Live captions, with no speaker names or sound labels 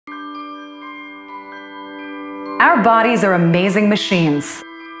Our bodies are amazing machines.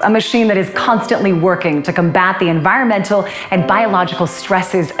 A machine that is constantly working to combat the environmental and biological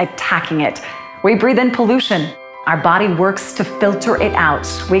stresses attacking it. We breathe in pollution. Our body works to filter it out.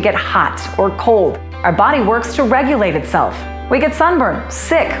 We get hot or cold. Our body works to regulate itself. We get sunburned,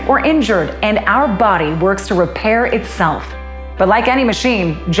 sick, or injured, and our body works to repair itself. But like any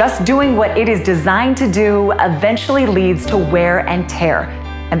machine, just doing what it is designed to do eventually leads to wear and tear.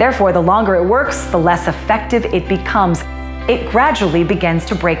 And therefore, the longer it works, the less effective it becomes. It gradually begins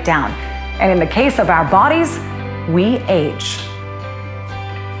to break down. And in the case of our bodies, we age.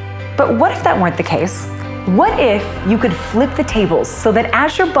 But what if that weren't the case? What if you could flip the tables so that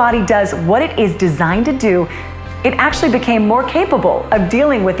as your body does what it is designed to do, it actually became more capable of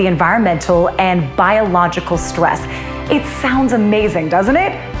dealing with the environmental and biological stress? It sounds amazing, doesn't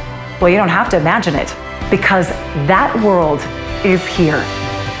it? Well, you don't have to imagine it, because that world is here.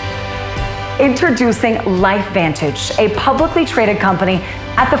 Introducing LifeVantage, a publicly traded company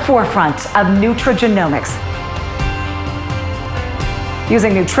at the forefront of nutrigenomics.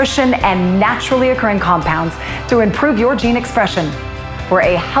 Using nutrition and naturally occurring compounds to improve your gene expression for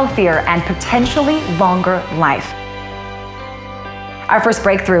a healthier and potentially longer life. Our first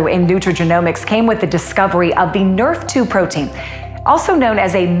breakthrough in nutrigenomics came with the discovery of the NRF2 protein, also known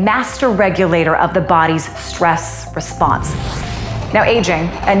as a master regulator of the body's stress response. Now, aging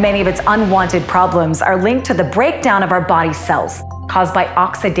and many of its unwanted problems are linked to the breakdown of our body cells caused by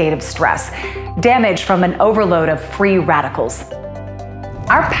oxidative stress, damage from an overload of free radicals.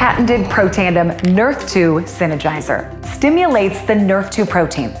 Our patented Protandim NRF2 synergizer stimulates the NRF2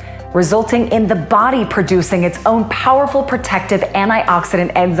 protein, resulting in the body producing its own powerful protective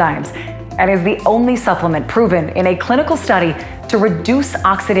antioxidant enzymes, and is the only supplement proven in a clinical study to reduce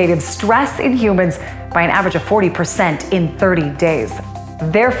oxidative stress in humans by an average of 40% in 30 days,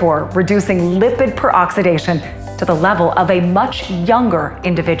 therefore reducing lipid peroxidation to the level of a much younger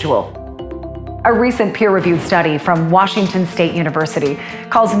individual. A recent peer-reviewed study from Washington State University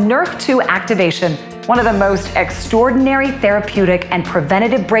calls NRF2 activation one of the most extraordinary therapeutic and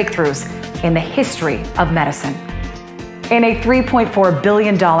preventative breakthroughs in the history of medicine. In a $3.4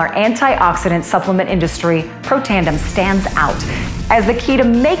 billion antioxidant supplement industry, Protandim stands out as the key to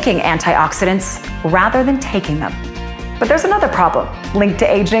making antioxidants rather than taking them. But there's another problem linked to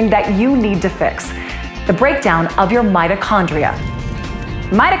aging that you need to fix: the breakdown of your mitochondria.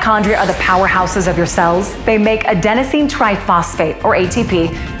 Mitochondria are the powerhouses of your cells. They make adenosine triphosphate, or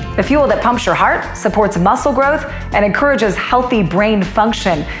ATP, the fuel that pumps your heart, supports muscle growth, and encourages healthy brain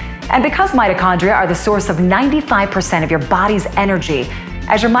function. And because mitochondria are the source of 95% of your body's energy,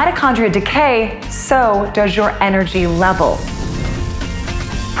 as your mitochondria decay, so does your energy level.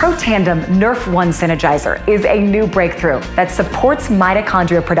 Protandim NRF1 Synergizer is a new breakthrough that supports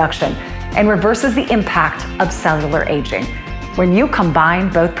mitochondria production and reverses the impact of cellular aging. When you combine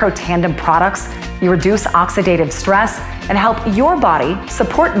both Protandim products, you reduce oxidative stress and help your body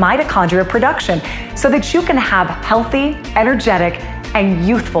support mitochondria production so that you can have healthy, energetic, and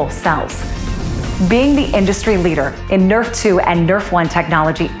youthful cells. Being the industry leader in NRF2 and NRF1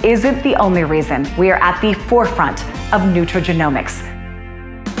 technology isn't the only reason we are at the forefront of nutrigenomics.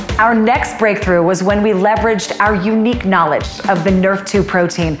 Our next breakthrough was when we leveraged our unique knowledge of the NRF2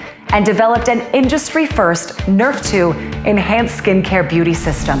 protein and developed an industry-first NRF2 enhanced skincare beauty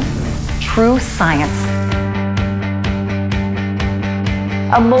system. True science.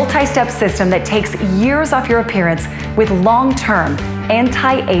 A multi-step system that takes years off your appearance with long-term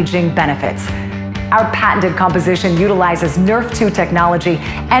anti-aging benefits. Our patented composition utilizes NRF2 technology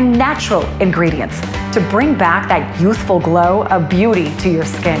and natural ingredients to bring back that youthful glow of beauty to your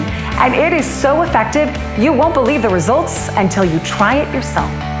skin. And it is so effective, you won't believe the results until you try it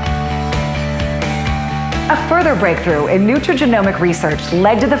yourself. A further breakthrough in nutrigenomic research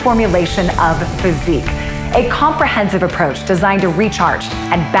led to the formulation of Physique, a comprehensive approach designed to recharge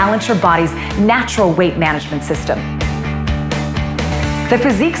and balance your body's natural weight management system. The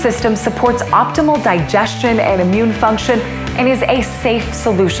Physique system supports optimal digestion and immune function and is a safe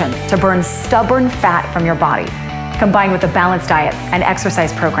solution to burn stubborn fat from your body. Combined with a balanced diet and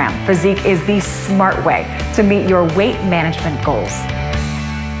exercise program, Physique is the smart way to meet your weight management goals.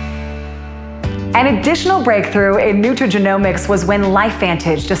 An additional breakthrough in nutrigenomics was when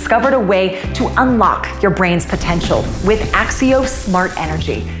LifeVantage discovered a way to unlock your brain's potential with Axio Smart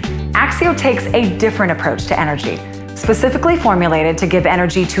Energy. Axio takes a different approach to energy, specifically formulated to give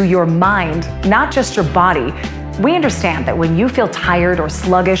energy to your mind, not just your body. We understand that when you feel tired or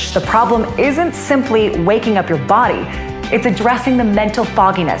sluggish, the problem isn't simply waking up your body, it's addressing the mental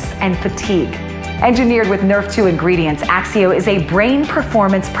fogginess and fatigue. Engineered with NRF2 ingredients, Axio is a brain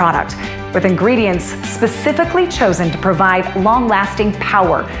performance product with ingredients specifically chosen to provide long-lasting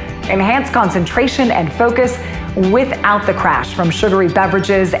power, enhance concentration and focus without the crash from sugary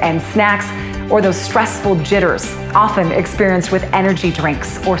beverages and snacks or those stressful jitters often experienced with energy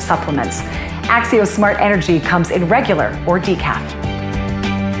drinks or supplements. Axio Smart Energy comes in regular or decaf.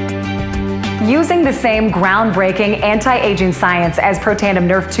 Using the same groundbreaking anti-aging science as Protandim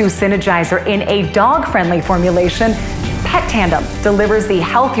Nerf 2 Synergizer in a dog-friendly formulation, Tandem delivers the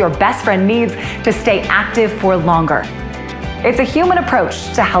health your best friend needs to stay active for longer. It's a human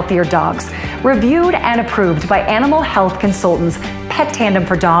approach to healthier dogs. Reviewed and approved by animal health consultants, Tandem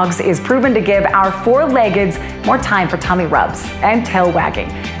for Dogs is proven to give our four-leggeds more time for tummy rubs and tail wagging.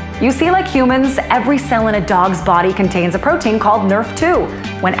 You see, like humans, every cell in a dog's body contains a protein called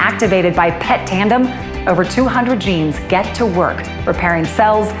Nerf2. When activated by Tandem, over 200 genes get to work, repairing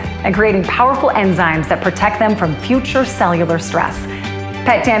cells and creating powerful enzymes that protect them from future cellular stress.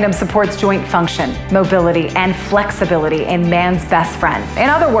 Tandem supports joint function, mobility, and flexibility in man's best friend. In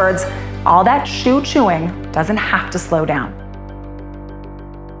other words, all that chewing doesn't have to slow down.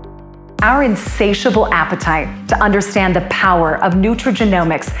 Our insatiable appetite to understand the power of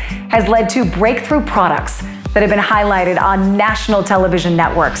nutrigenomics has led to breakthrough products that have been highlighted on national television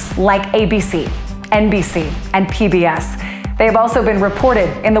networks like ABC, NBC, and PBS. They have also been reported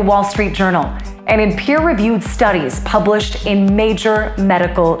in the Wall Street Journal and in peer-reviewed studies published in major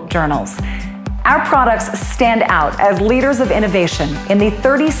medical journals. Our products stand out as leaders of innovation in the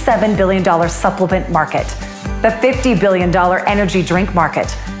 $37 billion supplement market, the $50 billion energy drink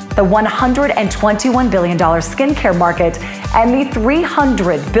market, the $121 billion skincare market, and the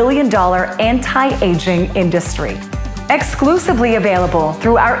 $300 billion anti-aging industry. Exclusively available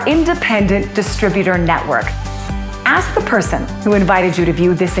through our independent distributor network. Ask the person who invited you to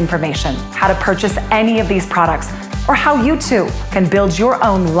view this information how to purchase any of these products, or how you too can build your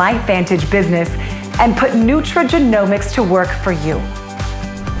own LifeVantage business and put nutrigenomics to work for you.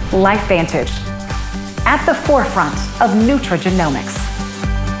 LifeVantage, at the forefront of nutrigenomics.